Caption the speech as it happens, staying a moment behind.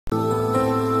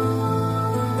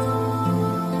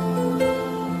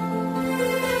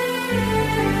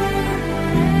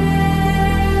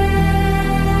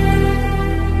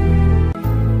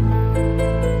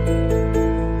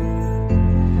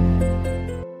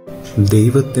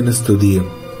ദൈവത്തിന് സ്തുതിയും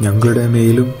ഞങ്ങളുടെ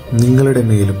മേലും നിങ്ങളുടെ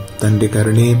മേലും തന്റെ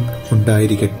കരുണയും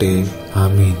ഉണ്ടായിരിക്കട്ടെ.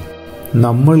 ആമീൻ.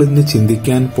 നമ്മൾ ഇന്ന്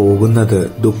ചിന്തിക്കാൻ പോകുന്നത്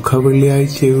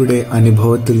ദുഃഖവെള്ളിയാഴ്ചയുടെ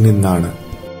അനുഭവത്തിൽ നിന്നാണ്.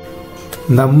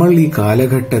 നമ്മൾ ഈ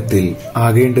കാലഘട്ടത്തിൽ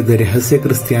ആകേണ്ടത് രഹസ്യ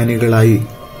ക്രിസ്ത്യാനികളായി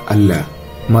അല്ല,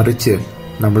 മറിച്ച്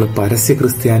നമ്മൾ പരസ്യ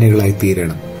ക്രിസ്ത്യാനികളായി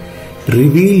തീരണം.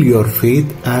 Reveal your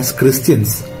faith as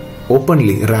Christians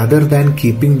openly rather than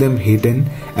keeping dum hidden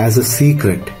as A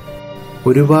secret.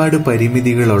 ഒരുപാട്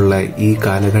പരിമിതികളുള്ള ഈ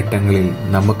കാലഘട്ടങ്ങളിൽ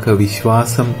നമുക്ക്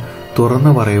വിശ്വാസം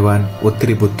തുറന്നു പറയുവാൻ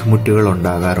ഒത്തിരി ബുദ്ധിമുട്ടുകൾ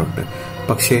ഉണ്ടാകാറുണ്ട്.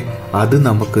 പക്ഷെ അത്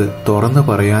നമുക്ക് തുറന്നു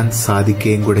പറയാൻ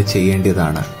സാധിക്കുകയും കൂടെ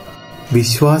ചെയ്യേണ്ടതാണ്.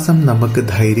 വിശ്വാസം നമുക്ക്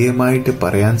ധൈര്യമായിട്ട്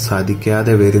പറയാൻ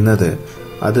സാധിക്കാതെ വരുന്നത്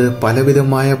അത്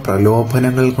പലവിധമായ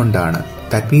പ്രലോഭനങ്ങൾ കൊണ്ടാണ്.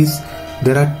 That means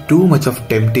there are too much of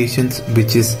temptations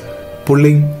which is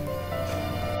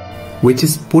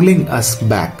pulling us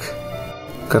back.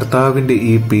 കർത്താവിന്റെ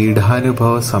ഈ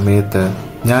പീഡാനുഭവ സമയത്ത്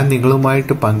ഞാൻ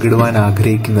നിങ്ങളുമായിട്ട് പങ്കിടുവാൻ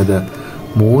ആഗ്രഹിക്കുന്നത്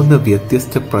 3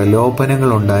 വ്യത്യസ്ത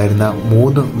പ്രലോഭനങ്ങൾ ഉണ്ടായിരുന്ന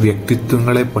 3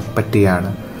 വ്യക്തിത്വങ്ങളെ പറ്റിയാണ്.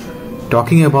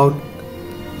 Talking about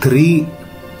 3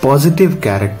 positive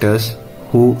characters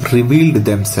who revealed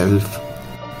themselves.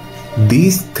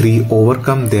 These 3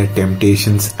 overcome their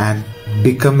temptations and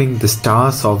becoming the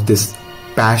stars of this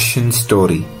passion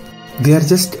story. They are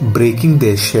just breaking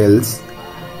their shells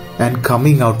and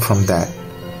coming out from that.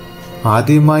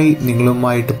 ആദ്യമായി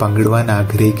നിങ്ങളുമായിട്ട് പങ്കിടുവാൻ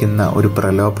ആഗ്രഹിക്കുന്ന ഒരു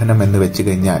പ്രലോഭനം എന്ന് വെച്ച്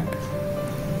കഴിഞ്ഞാൽ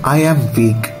ഐ ആം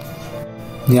വീക്ക്.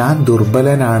 ഞാൻ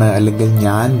ദുർബലനാണ്, അല്ലെങ്കിൽ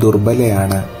ഞാൻ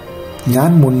ദുർബലയാണ്. ഞാൻ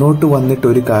മുന്നോട്ട് വന്നിട്ട്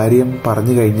ഒരു കാര്യം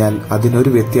പറഞ്ഞു കഴിഞ്ഞാൽ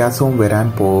അതിനൊരു വ്യത്യാസവും വരാൻ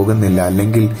പോകുന്നില്ല,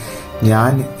 അല്ലെങ്കിൽ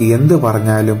ഞാൻ എന്ത്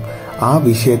പറഞ്ഞാലും ആ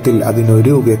വിഷയത്തിൽ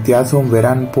അതിനൊരു വ്യത്യാസവും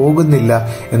വരാൻ പോകുന്നില്ല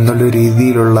എന്നുള്ള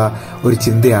രീതിയിലുള്ള ഒരു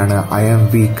ചിന്തയാണ് ഐ ആം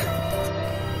വീക്ക്.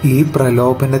 ഈ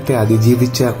പ്രലോഭനത്തെ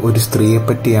അതിജീവിച്ച ഒരു സ്ത്രീയെ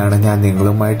പറ്റിയാണ് ഞാൻ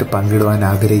നിങ്ങളുമായിട്ട് പങ്കിടുവാൻ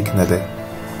ആഗ്രഹിക്കുന്നത്.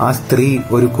 ആ സ്ത്രീ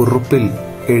ഒരു കുറിപ്പിൽ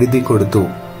എഴുതി കൊടുത്തു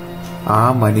ആ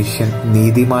മനുഷ്യൻ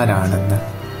നീതിമാനാണെന്ന്.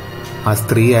 ആ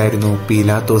സ്ത്രീയായിരുന്നു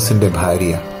പീലാത്തോസിന്റെ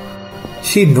ഭാര്യ.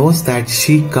 She knows that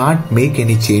she can't make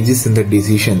any changes in the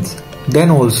decisions. Then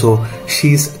also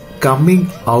she's coming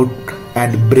out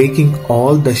and breaking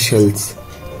all the shells.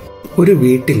 ഒരു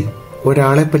വീട്ടിൽ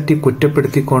ഒരാളെ പറ്റി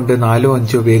കുറ്റപ്പെടുത്തിക്കൊണ്ട്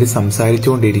 4-5 പേര്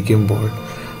സംസാരിച്ചുകൊണ്ടിരിക്കുമ്പോൾ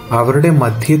അവരുടെ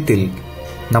മധ്യത്തിൽ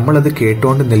നമ്മളത്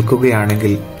കേട്ടോണ്ട്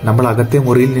നിൽക്കുകയാണെങ്കിൽ, നമ്മൾ അകത്തെ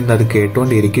മുറിയിൽ നിന്ന് അത്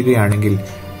കേട്ടോണ്ടിരിക്കുകയാണെങ്കിൽ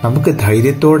നമുക്ക്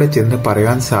ധൈര്യത്തോടെ ചെന്ന്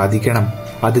പറയാൻ സാധിക്കണം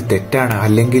അത് തെറ്റാണ്,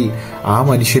 അല്ലെങ്കിൽ ആ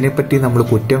മനുഷ്യനെ പറ്റി നമ്മൾ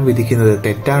കുറ്റം വിധിക്കുന്നത്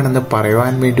തെറ്റാണെന്ന്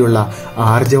പറയുവാൻ വേണ്ടിയുള്ള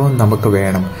ആർജവം നമുക്ക്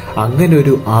വേണം. അങ്ങനെ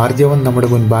ഒരു ആർജവം നമ്മുടെ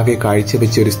മുൻപാകെ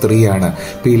കാഴ്ചവെച്ച ഒരു സ്ത്രീയാണ്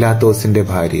പീലാത്തോസിന്റെ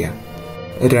ഭാര്യ.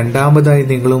 രണ്ടാമതായി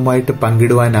നിങ്ങളുമായിട്ട്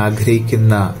പങ്കിടുവാൻ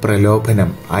ആഗ്രഹിക്കുന്ന പ്രലോഭനം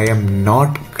ഐ ആം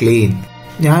നോട്ട് ക്ലീൻ.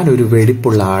 ഞാനൊരു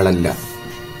വെടിപ്പുള്ള ആളല്ല,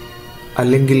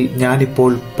 അല്ലെങ്കിൽ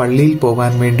ഞാനിപ്പോൾ പള്ളിയിൽ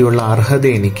പോകാൻ വേണ്ടിയുള്ള അർഹത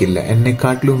എനിക്കില്ല.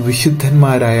 എന്നെക്കാട്ടിലും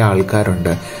വിശുദ്ധന്മാരായ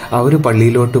ആൾക്കാരുണ്ട്, അവർ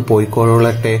പള്ളിയിലോട്ട്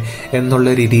പോയിക്കൊള്ളട്ടെ എന്നുള്ള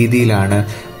ഒരു രീതിയിലാണ്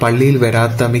പള്ളിയിൽ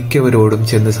വരാത്ത മിക്കവരോടും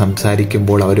ചെന്ന്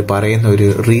സംസാരിക്കുമ്പോൾ അവർ പറയുന്ന ഒരു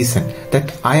reason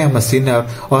that I am a Sinner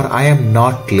or I am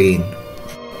not clean.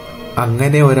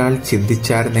 അങ്ങനെ ഒരാൾ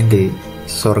ചിന്തിച്ചായിരുന്നെങ്കിൽ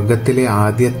സ്വർഗത്തിലെ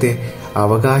ആദ്യത്തെ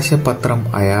അവകാശപത്രം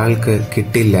അയാൾക്ക്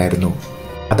കിട്ടില്ലായിരുന്നു.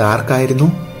 അതാർക്കായിരുന്നു?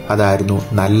 അതായിരുന്നു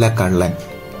നല്ല കള്ളൻ,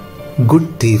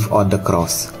 good thief on the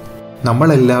cross.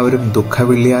 നമ്മളെല്ലാവരും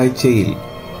ദുഃഖവെള്ളിയാഴ്ചയിൽ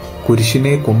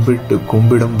കുരിശിനെ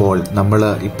കുമ്പിടുമ്പോൾ നമ്മൾ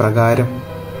ഇപ്രകാരം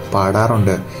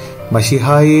പാടാറുണ്ട്: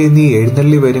 മശിഹായെ നീ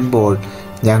എഴുന്നള്ളി വരുമ്പോൾ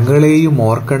ഞങ്ങളെയും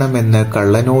ഓർക്കണമെന്ന്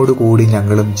കള്ളനോടുകൂടി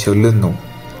ഞങ്ങളും ചൊല്ലുന്നു.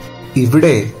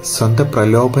 ഇവിടെ സ്വന്തം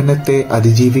പ്രലോഭനത്തെ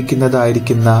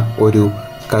അതിജീവിക്കുന്നതായിരിക്കുന്ന ഒരു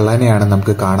കള്ളനെയാണ്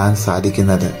നമുക്ക് കാണാൻ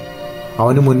സാധിക്കുന്നത്.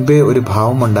 അവന് മുൻപേ ഒരു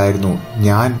ഭാവമുണ്ടായിരുന്നു,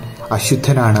 ഞാൻ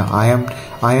അശുദ്ധനാണ്,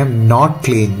 ഐ ആം നോട്ട്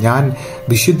ക്ലീൻ, ഞാൻ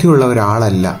വിശുദ്ധിയുള്ള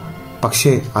ഒരാളല്ല.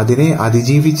 പക്ഷെ അതിനെ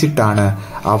അതിജീവിച്ചിട്ടാണ്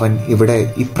അവൻ ഇവിടെ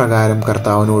ഇപ്രകാരം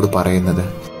കർത്താവിനോട് പറയുന്നത്: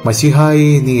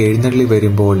 മശിഹായെ നീ എഴുന്നള്ളി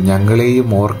വരുമ്പോൾ ഞങ്ങളെയും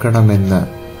ഓർക്കണമെന്ന്.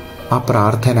 ആ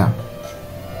പ്രാർത്ഥന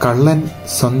കള്ളൻ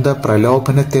സ്വന്തം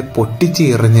പ്രലോഭനത്തെ പൊട്ടിച്ച്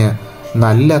എറിഞ്ഞ്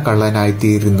നല്ല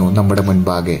കള്ളനായിത്തീരുന്നു നമ്മുടെ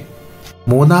മുൻപാകെ.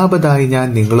 മൂന്നാമതായി ഞാൻ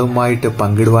നിങ്ങളുമായിട്ട്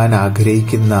പങ്കിടുവാൻ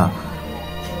ആഗ്രഹിക്കുന്ന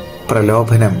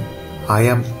പ്രലോഭനം ഐ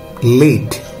ആം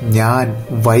ലേറ്റ്. ഞാൻ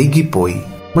വൈകിപ്പോയി.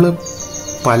 നമ്മൾ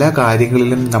പല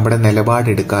കാര്യങ്ങളിലും നമ്മുടെ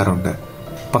നിലപാടെടുക്കാറുണ്ട്.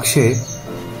 പക്ഷേ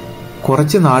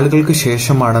കുറച്ച് നാളുകൾക്ക്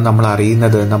ശേഷമാണ് നമ്മൾ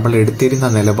അറിയുന്നത് നമ്മൾ എടുത്തിരുന്ന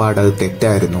നിലപാട് അത്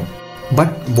തെറ്റായിരുന്നു.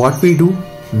 But what we do,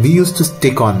 we use to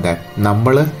stick on that.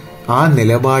 നമ്മൾ ആ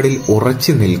നിലപാടിൽ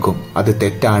ഉറച്ചു നിൽക്കും, അത്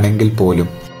തെറ്റാണെങ്കിൽ പോലും.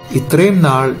 ഇത്രയും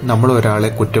നാൾ നമ്മൾ ഒരാളെ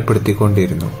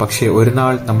കുറ്റപ്പെടുത്തിക്കൊണ്ടിരുന്നു. പക്ഷെ ഒരു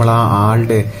നാൾ നമ്മൾ ആ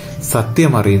ആളുടെ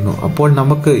സത്യം അറിയുന്നു. അപ്പോൾ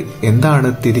നമുക്ക് എന്താണ്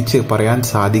തിരിച്ച് പറയാൻ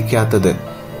സാധിക്കാത്തത്?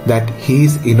 That he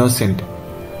is innocent.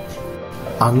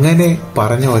 അങ്ങനെ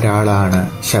പറഞ്ഞ ഒരാളാണ്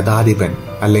ശതാധിപൻ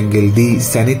അല്ലെങ്കിൽ ദി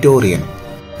സെനറ്റോറിയൻ.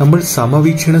 നമ്മൾ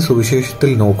സമവീക്ഷണ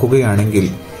സുവിശേഷത്തിൽ നോക്കുകയാണെങ്കിൽ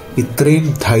ഇത്രയും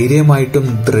ധൈര്യമായിട്ടും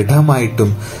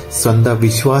ദൃഢമായിട്ടും സ്വന്തം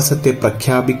വിശ്വാസത്തെ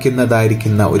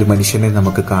പ്രഖ്യാപിക്കുന്നതായിരിക്കുന്ന ഒരു മനുഷ്യനെ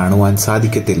നമുക്ക് കാണുവാൻ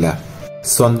സാധിക്കത്തില്ല.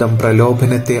 സ്വന്തം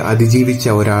പ്രലോഭനത്തെ അതിജീവിച്ച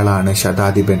ഒരാളാണ്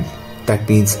ശതാധിപൻ. That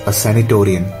means A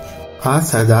സെനറ്റോറിയൻ. ആ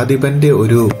ശതാധിപന്റെ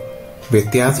ഒരു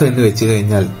വ്യത്യാസം എന്ന് വെച്ചു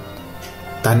കഴിഞ്ഞാൽ,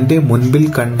 തന്റെ മുൻപിൽ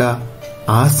കണ്ട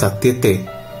ആ സത്യത്തെ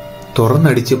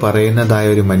തുറന്നടിച്ച് പറയുന്നതായ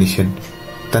ഒരു മനുഷ്യൻ,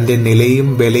 തന്റെ നിലയും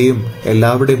വിലയും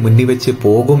എല്ലാവരുടെ മുന്നിൽ വെച്ച്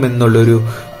പോകുമെന്നുള്ളൊരു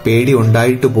പേടി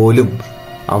ഉണ്ടായിട്ട് പോലും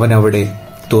അവൻ അവിടെ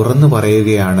തുറന്നു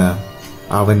പറയുകയാണ്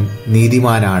അവൻ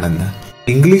നീതിമാനാണെന്ന്.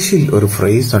 ഇംഗ്ലീഷിൽ ഒരു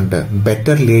ഫ്രേസ് ഉണ്ട്,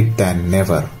 ബെറ്റർ ലേറ്റ് ദാൻ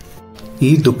നെവർ.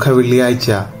 ഈ ദുഃഖവെള്ളിയാഴ്ച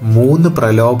 3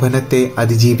 പ്രലോഭനത്തെ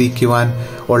അതിജീവിക്കുവാൻ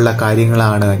ഉള്ള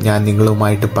കാര്യങ്ങളാണ് ഞാൻ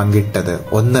നിങ്ങളുമായിട്ട് പങ്കിട്ടത്.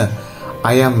 1,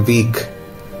 I am week.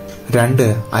 2,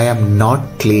 I am not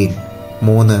clean.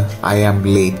 3, I am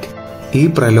late. ഈ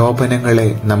പ്രലോഭനങ്ങളെ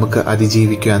നമുക്ക്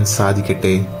അതിജീവിക്കുവാൻ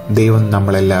സാധിക്കട്ടെ. ദൈവം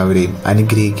നമ്മളെല്ലാവരെയും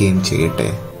അനുഗ്രഹിക്കുകയും ചെയ്യട്ടെ.